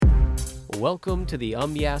Welcome to the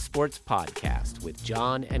Yeah Sports Podcast with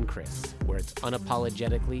John and Chris, where it's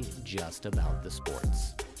unapologetically just about the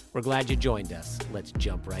sports. We're glad you joined us. Let's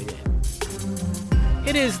jump right in.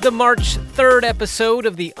 It is the March 3rd episode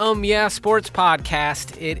of the Yeah Sports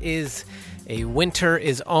Podcast. It is a winter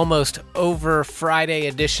is almost over Friday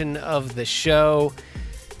edition of the show.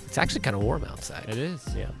 It's actually kind of warm outside. It is.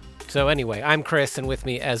 Yeah. So anyway, I'm Chris, and with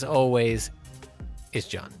me, as always, is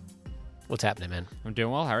John. What's happening, man? I'm doing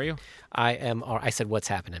well. How are you? I said, what's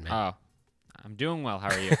happening, man? Oh, I'm doing well. How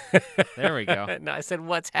are you? There we go. No, I said,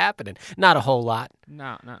 what's happening? Not a whole lot.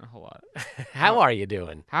 No, not a whole lot. How are you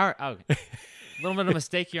doing? A little bit of a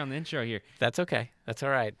mistake here on the intro here. That's okay. That's all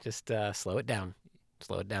right. Just slow it down.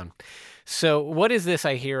 Slow it down. So what is this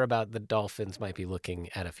I hear about the Dolphins might be looking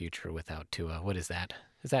at a future without Tua? What is that?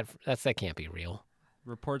 That can't be real.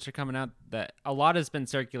 Reports are coming out that a lot has been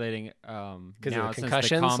circulating now of since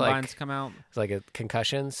concussions, the combines come out. It's like a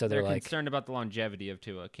concussion, so they're like concerned about the longevity of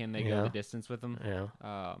Tua. Can they go the distance with him? Yeah.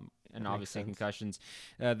 And That obviously makes sense. concussions.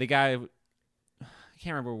 The guy, I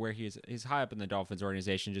can't remember where he is. He's high up in the Dolphins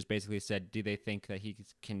organization. Just basically said, do they think that he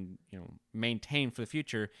can maintain for the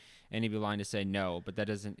future? And he'd be lying to say no, but that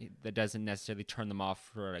doesn't necessarily turn them off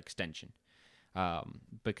for an extension,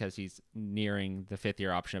 because he's nearing the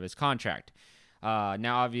 5th-year option of his contract.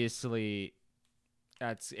 Now, obviously,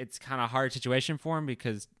 it's kind of a hard situation for him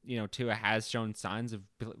because, Tua has shown signs of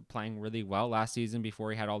playing really well last season. Before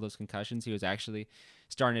he had all those concussions, he was actually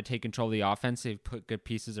starting to take control of the offense. They've put good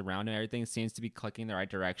pieces around him. Everything seems to be clicking the right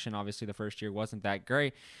direction. Obviously, the first year wasn't that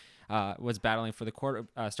great. Was battling for the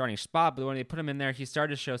starting spot, but when they put him in there, he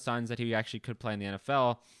started to show signs that he actually could play in the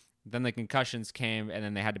NFL. Then the concussions came, and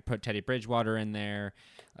then they had to put Teddy Bridgewater in there,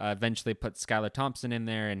 eventually put Skylar Thompson in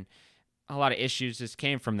there, and a lot of issues just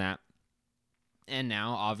came from that. And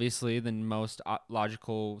now, obviously, the most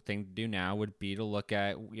logical thing to do now would be to look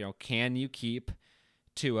at, can you keep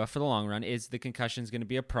Tua for the long run? Is the concussions going to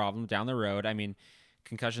be a problem down the road? I mean,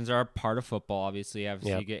 concussions are a part of football, obviously.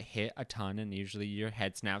 You get hit a ton, and usually your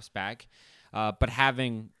head snaps back. But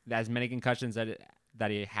having as many concussions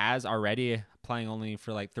that he has already, playing only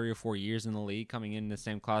for like 3 or 4 years in the league, coming in the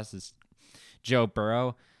same class as Joe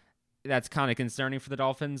Burrow, that's kind of concerning for the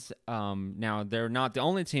Dolphins. Now, they're not the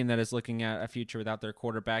only team that is looking at a future without their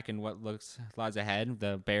quarterback and what lies ahead.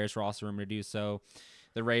 The Bears were also rumored to do so.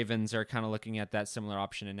 The Ravens are kind of looking at that similar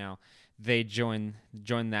option, and now they join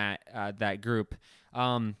that group.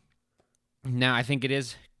 Now, I think it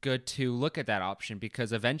is good to look at that option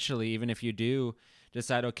because eventually, even if you do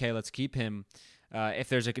decide, okay, let's keep him, if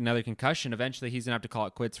there's another concussion, eventually he's going to have to call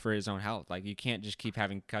it quits for his own health. Like, you can't just keep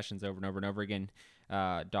having concussions over and over and over again.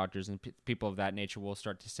 Doctors and people of that nature will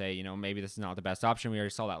start to say, maybe this is not the best option. We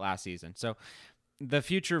already saw that last season. So the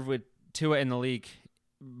future with Tua in the league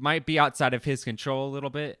might be outside of his control a little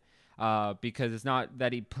bit, because it's not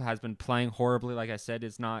that he has been playing horribly. Like I said,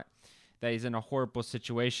 it's not that he's in a horrible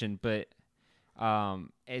situation, but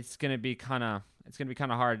it's going to be kind of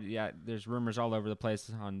hard. Yeah, there's rumors all over the place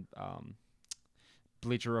on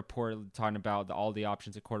Bleacher Report talking about all the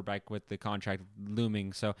options at quarterback with the contract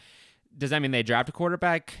looming. So does that mean they draft a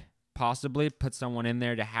quarterback? Possibly. Put someone in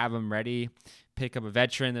there to have him ready. Pick up a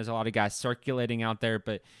veteran. There's a lot of guys circulating out there,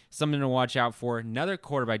 but something to watch out for. Another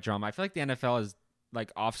quarterback drama. I feel like the NFL is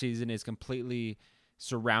offseason is completely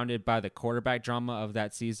surrounded by the quarterback drama of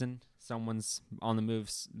that season. Someone's on the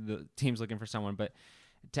moves. The team's looking for someone. But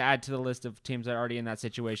to add to the list of teams that are already in that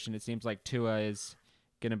situation, it seems like Tua is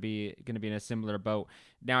gonna be in a similar boat.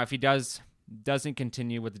 Now, if he doesn't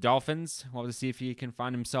continue with the Dolphins, we'll have to see if he can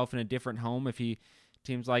find himself in a different home, if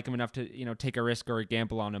teams like him enough to take a risk or a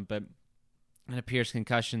gamble on him. But it appears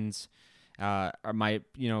concussions might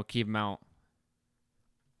keep him out.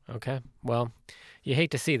 Okay. Well, you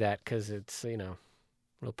hate to see that because it's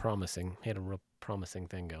real promising. He had a real promising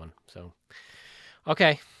thing going. So,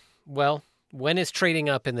 okay. Well, when is trading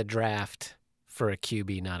up in the draft for a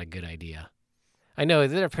QB not a good idea? I know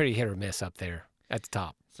they're pretty hit or miss up there at the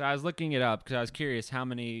top. So I was looking it up because I was curious how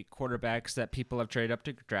many quarterbacks that people have traded up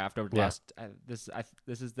to draft over the last.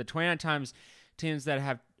 This is the 29 times teams that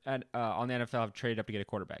have on the NFL have traded up to get a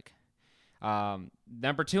quarterback.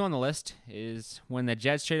 Number 2 on the list is when the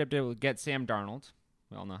Jets traded up to get Sam Darnold.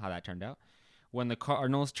 We all know how that turned out. When the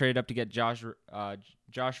Cardinals traded up to get Josh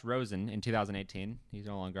Rosen in 2018, he's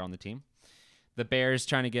no longer on the team. The Bears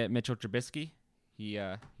trying to get Mitchell Trubisky. He's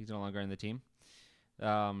no longer on the team.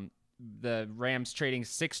 The Rams trading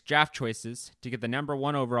 6 draft choices to get the number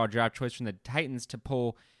 1 overall draft choice from the Titans to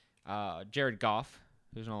pull Jared Goff,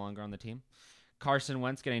 who's no longer on the team. Carson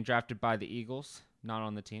Wentz getting drafted by the Eagles, not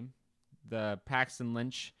on the team. The Paxton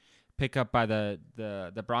Lynch pick up by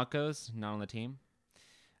the Broncos, not on the team.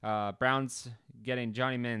 Browns getting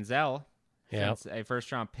Johnny Manziel, since a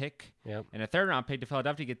first-round pick, and a third-round pick to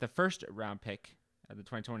Philadelphia to get the first-round pick, the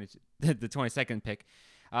 2020, the 22nd pick.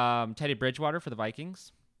 Teddy Bridgewater for the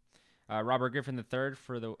Vikings. Robert Griffin III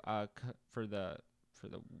for the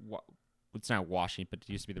it's not Washington, but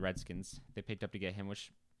it used to be the Redskins. They picked up to get him,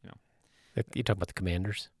 which You talking about the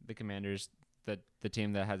Commanders? The Commanders, the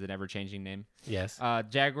team that has an ever-changing name. Yes.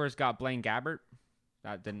 Jaguars got Blaine Gabbert.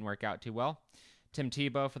 That didn't work out too well. Tim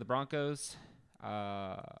Tebow for the Broncos.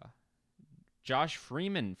 Josh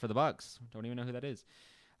Freeman for the Bucks. Don't even know who that is.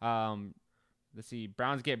 Let's see.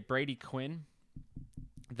 Browns get Brady Quinn.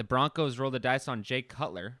 The Broncos roll the dice on Jay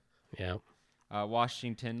Cutler. Yeah.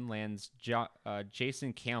 Washington lands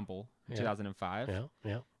Jason Campbell in 2005.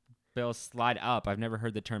 Yeah. Bills slide up. I've never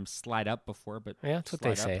heard the term slide up before, but that's what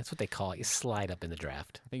they say. That's what they call it. You slide up in the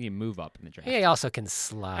draft. I think you move up in the draft. Yeah, you also can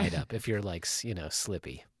slide up if you're like,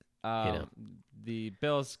 slippy. The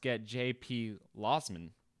Bills get J.P.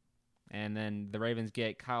 Lossman, and then the Ravens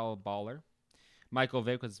get Kyle Baller. Michael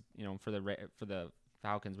Vick was, for the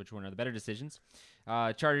Falcons, which one are the better decisions.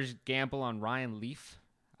 Chargers gamble on Ryan Leaf.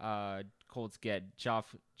 Colts get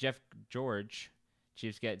Jeff George.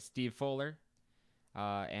 Chiefs get Steve Fuller.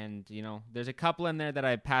 And there's a couple in there that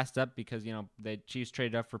I passed up because, the Chiefs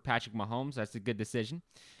traded up for Patrick Mahomes. That's a good decision.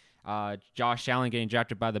 Josh Allen getting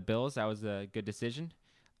drafted by the Bills. That was a good decision.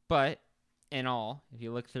 But in all, if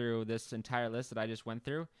you look through this entire list that I just went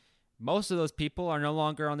through, most of those people are no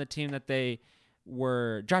longer on the team that they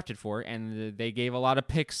were drafted for, and they gave a lot of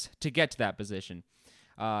picks to get to that position.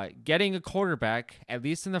 Getting a quarterback, at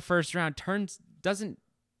least in the first round, doesn't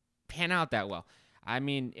pan out that well. I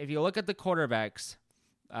mean, if you look at the quarterbacks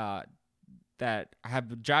that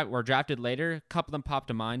were drafted later, a couple of them pop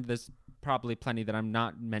to mind. There's probably plenty that I'm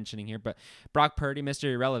not mentioning here, but Brock Purdy,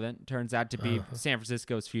 Mr. Irrelevant, turns out to be San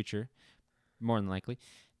Francisco's future, more than likely.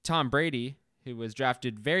 Tom Brady, who was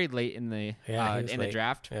drafted very late in the the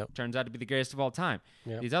draft, turns out to be the greatest of all time.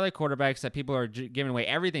 Yep. These other quarterbacks that people are giving away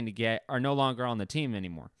everything to get are no longer on the team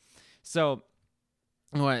anymore. So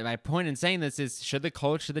my point in saying this is, should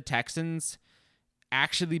the Texans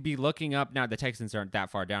actually be looking up? Now, the Texans aren't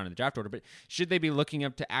that far down in the draft order, but should they be looking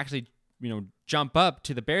up to actually jump up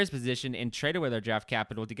to the Bears position and trade away their draft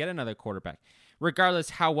capital to get another quarterback,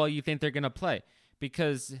 regardless how well you think they're going to play?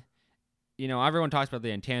 Because everyone talks about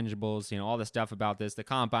the intangibles, all the stuff about this. The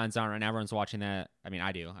combines aren't, and everyone's watching that. I mean,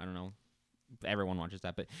 I do. I don't know. Everyone watches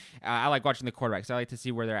that, but I like watching the quarterbacks. I like to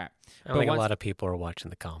see where they're at. I think a lot of people are watching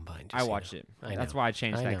the combine. I watched it. That's why I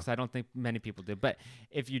changed that, because I don't think many people did. But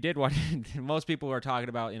if you did watch it, most people were talking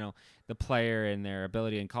about, the player and their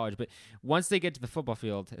ability in college. But once they get to the football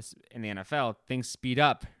field in the NFL, things speed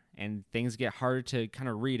up and things get harder to kind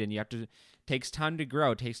of read, and takes time to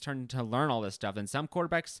grow, takes time to learn all this stuff. And some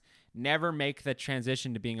quarterbacks never make the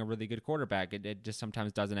transition to being a really good quarterback. It just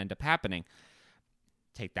sometimes doesn't end up happening.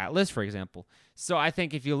 Take that list, for example. So I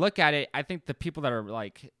think if you look at it, I think the people that are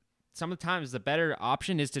like, sometimes the better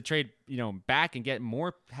option is to trade, back and get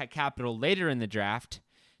more capital later in the draft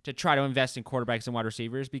to try to invest in quarterbacks and wide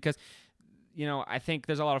receivers, because, I think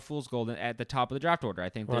there's a lot of fool's gold at the top of the draft order. I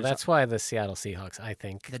think. Well, that's why the Seattle Seahawks, I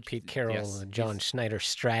think, Pete Carroll and John Schneider's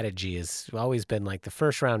strategy has always been like the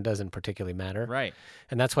first round doesn't particularly matter. Right.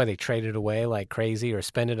 And that's why they traded away like crazy or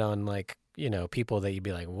spend it on like, people that you'd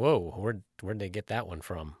be like, whoa, where'd they get that one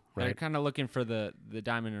from? Right. They're kind of looking for the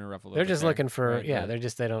diamond in a rough. They're just looking for, right?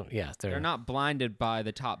 They're not blinded by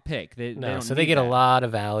the top pick. They get a lot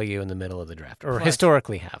of value in the middle of the draft, or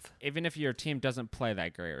historically have. Even if your team doesn't play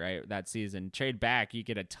that great, right, that season, trade back, you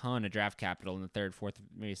get a ton of draft capital in the third, fourth,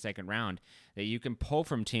 maybe second round that you can pull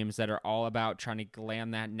from teams that are all about trying to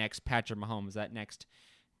land that next Patrick Mahomes, that next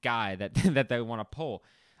guy that they want to pull.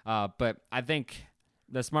 But I think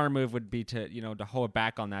the smarter move would be to hold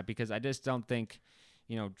back on that, because I just don't think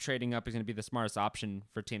trading up is going to be the smartest option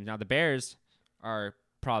for teams. Now, the Bears are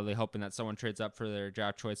probably hoping that someone trades up for their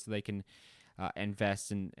draft choice so they can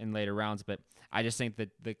invest in later rounds. But I just think that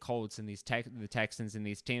the Colts and the Texans and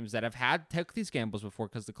these teams that have took these gambles before,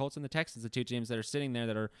 because the Colts and the Texans, the two teams that are sitting there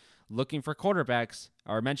that are looking for quarterbacks,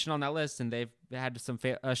 are mentioned on that list, and they've had some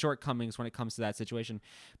shortcomings when it comes to that situation.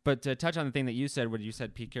 But to touch on the thing that you said, when you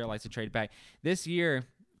said Pete Carroll likes to trade back, this year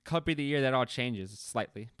could be the year that all changes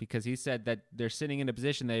slightly, because he said that they're sitting in a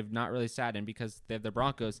position they've not really sat in, because they have the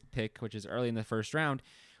Broncos pick, which is early in the first round,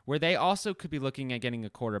 where they also could be looking at getting a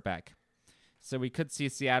quarterback. So we could see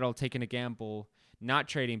Seattle taking a gamble, not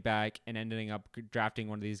trading back, and ending up drafting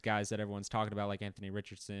one of these guys that everyone's talking about, like Anthony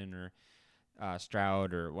Richardson or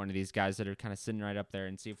Stroud, or one of these guys that are kind of sitting right up there,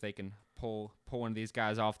 and see if they can pull one of these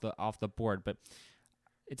guys off the board. But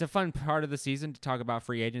it's a fun part of the season to talk about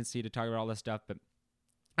free agency, to talk about all this stuff, but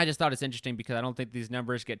I just thought it's interesting because I don't think these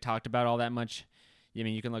numbers get talked about all that much. I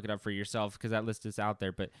mean, you can look it up for yourself because that list is out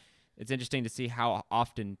there, but it's interesting to see how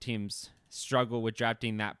often teams struggle with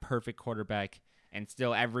drafting that perfect quarterback, and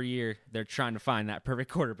still every year they're trying to find that perfect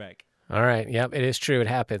quarterback. All right. Yep, it is true. It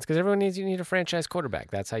happens because everyone you need a franchise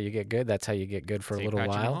quarterback. That's how you get good. That's how you get good for a little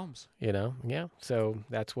while. Yeah. So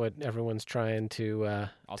that's what everyone's trying to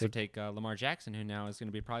take Lamar Jackson, who now is going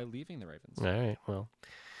to be probably leaving the Ravens. All right. Well,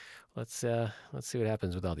 let's see what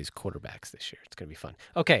happens with all these quarterbacks this year. It's going to be fun.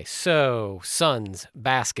 Okay. So Suns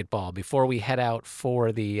basketball. Before we head out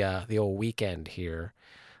for the old weekend here,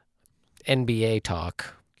 NBA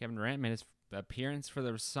talk. Kevin Durant made his appearance for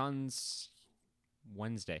the Suns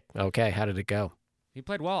Wednesday. Okay, how did it go? He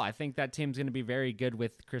played well. I think that team's going to be very good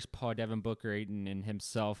with Chris Paul, Devin Booker, Ayton, and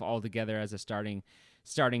himself all together as a starting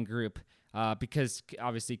group. Because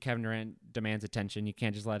obviously Kevin Durant demands attention. You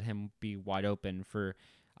can't just let him be wide open for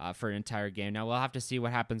an entire game. Now we'll have to see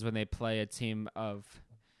what happens when they play a team of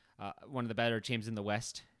one of the better teams in the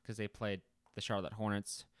West, because they played the Charlotte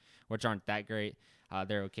Hornets, which aren't that great.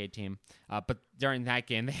 They're an okay team. But during that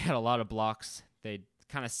game, they had a lot of blocks. They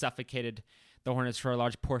kind of suffocated the Hornets for a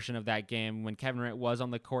large portion of that game. When Kevin Durant was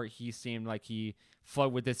on the court, he seemed like he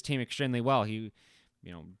flowed with this team extremely well. He,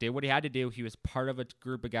 did what he had to do. He was part of a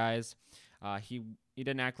group of guys. He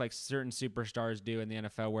didn't act like certain superstars do in the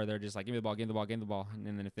NFL, where they're just like, give me the ball, give me the ball, give me the ball. And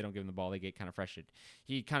then if they don't give him the ball, they get kind of frustrated.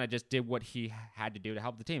 He kind of just did what he had to do to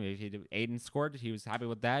help the team. If Aiden scored, he was happy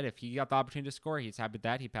with that. If he got the opportunity to score, he's happy with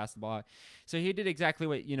that. He passed the ball. So he did exactly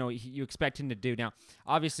what, you expect him to do. Now,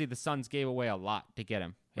 obviously the Suns gave away a lot to get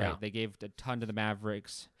him. Right? Yeah. They gave a ton to the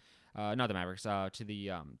Mavericks. Not the Mavericks, to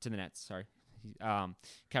the Nets, sorry.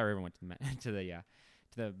 Kyrie Irving went to the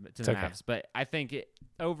Mavs. But I think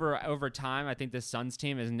over time, I think the Suns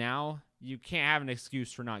team is now, you can't have an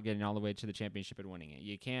excuse for not getting all the way to the championship and winning it.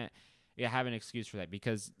 You can't have an excuse for that,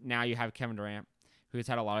 because now you have Kevin Durant, who's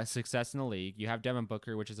had a lot of success in the league. You have Devin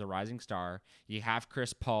Booker, which is a rising star. You have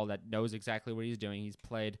Chris Paul, that knows exactly what he's doing. He's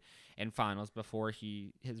played in finals before.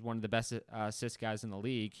 He is one of the best assist guys in the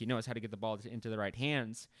league. He knows how to get the ball into the right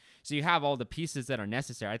hands. So you have all the pieces that are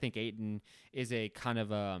necessary. I think Ayton is a kind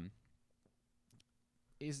of I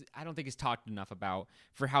don't think he's talked enough about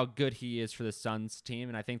for how good he is for the Suns team,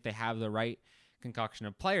 and I think they have the right concoction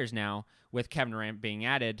of players now with Kevin Durant being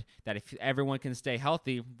added, that if everyone can stay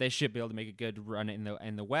healthy, they should be able to make a good run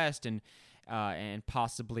in the West and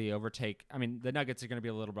possibly overtake. I mean, the Nuggets are going to be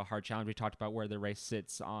a little bit hard challenge. We talked about where the race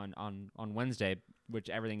sits on Wednesday, which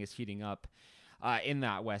everything is heating up in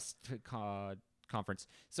that West conference.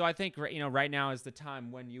 So I think right now is the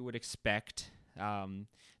time when you would expect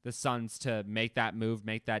the Suns to make that move,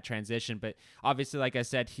 make that transition. But obviously, like I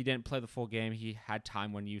said, he didn't play the full game. He had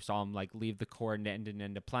time when you saw him leave the court and didn't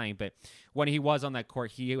end up playing. But when he was on that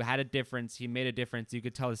court, he had a difference. He made a difference. You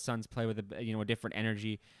could tell the Suns play with a different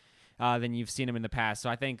energy than you've seen him in the past. So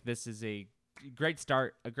I think this is a great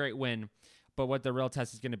start, a great win. But what the real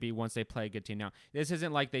test is going to be once they play a good team. Now, this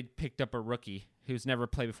isn't like they picked up a rookie who's never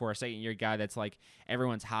played before, a second-year guy that's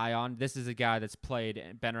everyone's high on. This is a guy that's played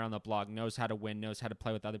and been around the block, knows how to win, knows how to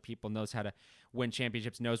play with other people, knows how to win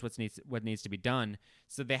championships, knows what needs to be done.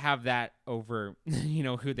 So they have that over,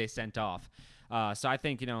 who they sent off. So I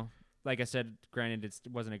think, like I said, granted, it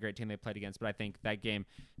wasn't a great team they played against, but I think that game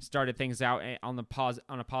started things out on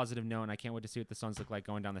a positive note, and I can't wait to see what the Suns look like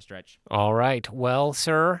going down the stretch. All right. Well,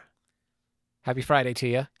 sir, happy Friday to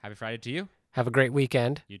you. Happy Friday to you. Have a great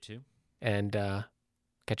weekend. You too. And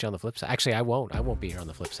catch you on the flip side. Actually, I won't be here on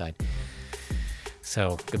the flip side.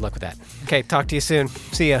 So good luck with that. Okay, talk to you soon.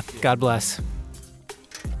 See ya. God bless.